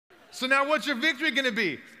So now what's your victory gonna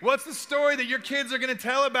be? What's the story that your kids are gonna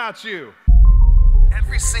tell about you?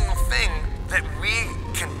 Every single thing that we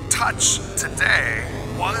can touch today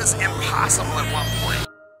was impossible at one point.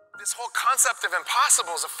 This whole concept of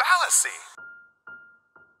impossible is a fallacy.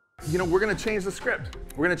 You know, we're gonna change the script.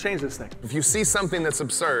 We're gonna change this thing. If you see something that's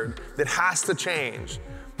absurd, that has to change,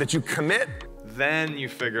 that you commit, Then you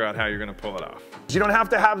figure out how you're gonna pull it off. You don't have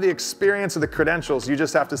to have the experience or the credentials. You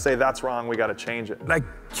just have to say, that's wrong, we gotta change it. I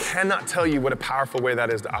cannot tell you what a powerful way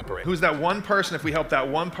that is to operate. Who's that one person? If we help that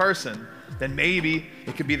one person, then maybe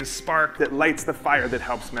it could be the spark That lights the fire that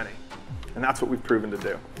helps many. And that's what we've proven to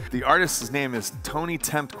do. The artist's name is Tony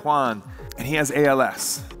Tempt Kwan, and he has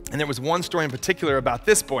ALS. And there was one story in particular about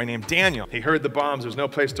this boy named Daniel. He heard the bombs, there was no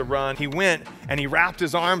place to run. He went and he wrapped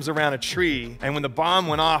his arms around a tree, and when the bomb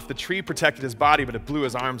went off, the tree protected his body, but it blew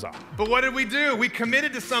his arms off. But what did we do? We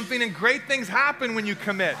committed to something, and great things happen when you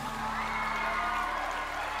commit.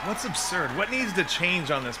 What's absurd? What needs to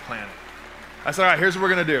change on this planet? I said, all right, here's what we're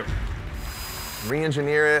gonna do.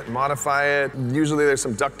 Re-engineer it, modify it. Usually there's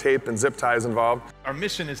some duct tape and zip ties involved. Our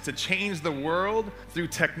mission is to change the world through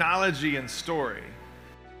technology and story.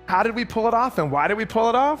 How did we pull it off, and why did we pull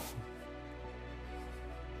it off?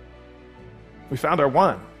 We found our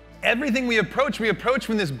one. Everything we approach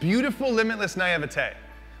from this beautiful, limitless naivete.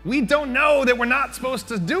 We don't know that we're not supposed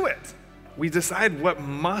to do it. We decide what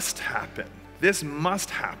must happen. This must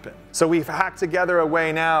happen. So we've hacked together a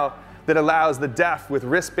way now that allows the deaf with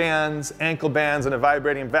wristbands, ankle bands, and a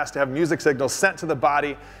vibrating vest to have music signals sent to the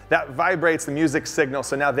body that vibrates the music signal,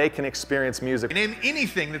 so now they can experience music. Name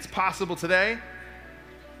anything that's possible today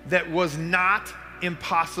that was not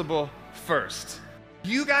impossible first.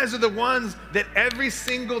 You guys are the ones that every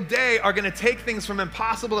single day are gonna take things from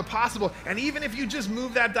impossible to possible, and even if you just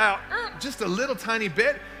move that dial just a little tiny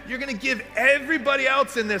bit, you're gonna give everybody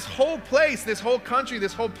else in this whole place, this whole country,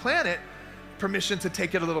 this whole planet, permission to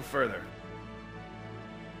take it a little further.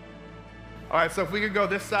 All right, so if we could go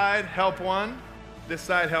this side, help one, this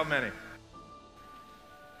side, help many.